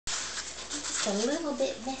It's a little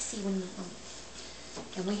bit messy when you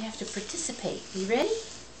and we have to participate. You ready?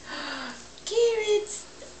 Carrots!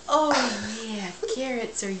 Oh yeah,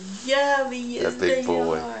 carrots are yummy as they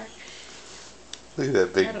are. Look at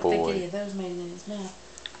that big boy. I don't think any of those made it in his mouth.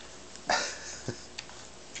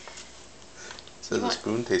 So the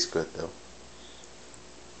spoon tastes good though.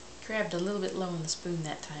 Grabbed a little bit low on the spoon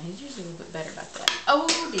that time. He's usually a little bit better about that. Oh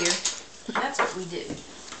dear. That's what we do.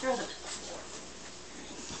 Throw them in the floor.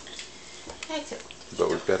 That's it. But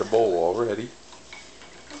we've got a bowl already.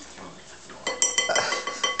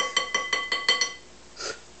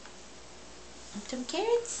 Some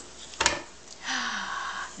carrots.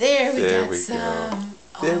 There we there got we some.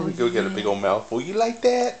 Go. There we go. Yeah. Get a big old mouthful. You like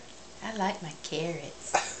that? I like my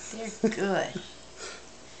carrots. They're good.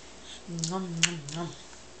 Nom nom nom.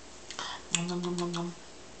 Nom nom nom nom nom.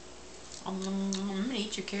 I'm gonna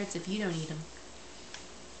eat your carrots if you don't eat them.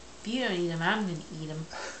 If you don't eat them, I'm gonna eat them.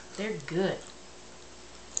 They're good.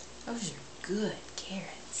 Those are good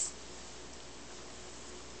carrots.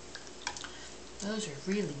 Those are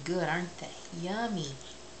really good, aren't they? Yummy.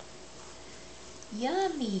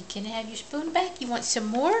 Yummy. Can I have your spoon back? You want some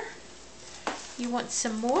more? You want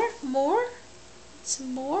some more? More?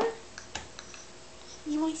 Some more?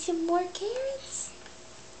 You want some more carrots?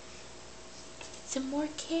 Some more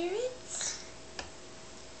carrots?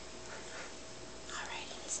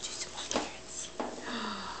 Alrighty, let's do some more carrots.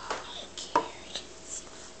 Carrots.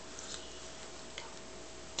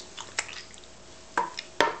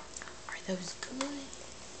 Are those good?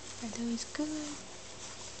 Are those good?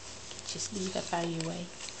 Just leave up out of your way.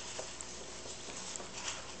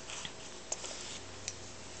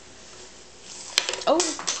 Oh!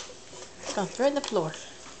 It's gonna throw in the floor.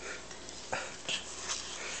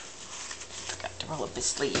 Forgot to roll up his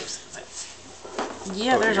sleeves.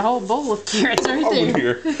 Yeah, there's a whole bowl of carrots right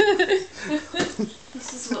there.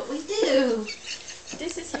 This is what we do.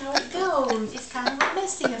 This is how it goes. It's kind of a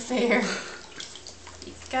messy affair.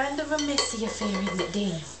 It's kind of a messy affair, isn't it,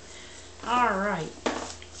 Daniel? Alright.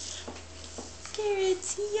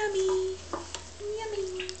 Carrots, yummy.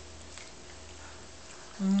 Yummy.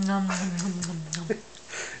 Nom, nom, nom, nom, nom.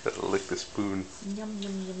 Gotta lick the spoon. Yum,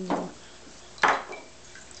 yum, yum, yum.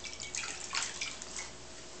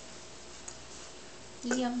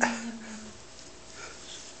 Yum, yum,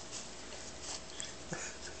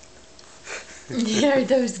 yum. Are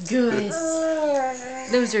those good?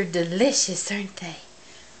 Those are delicious, aren't they?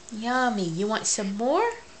 Yummy. You want some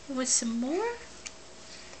more? You want some more?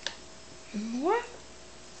 More?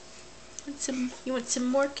 You want some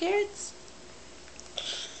more carrots?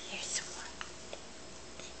 Here's some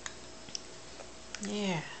more.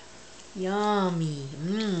 Yeah. Yummy.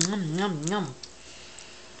 Yum, yum, yum.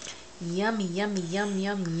 Yummy, yummy, yum,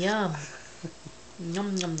 yum, yum.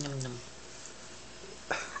 Yum, yum, yum, yum.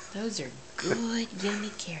 Those are good,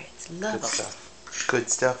 yummy carrots. Love them. Good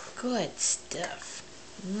stuff. Good stuff.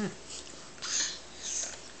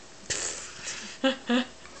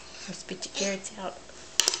 Spit your carrots out.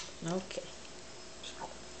 Okay.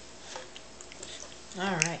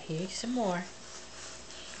 Alright, here's some more.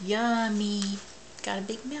 Yummy. Got a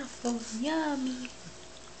big mouthful. Yummy.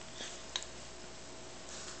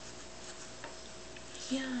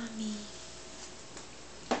 Yummy.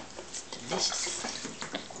 It's delicious.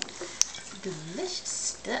 It's delicious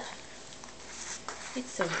stuff.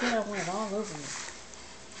 It's so good I want it all over me.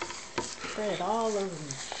 Spread it all over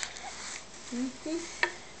me.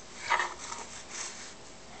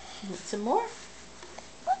 You want some more?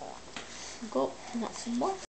 Go. You want some more?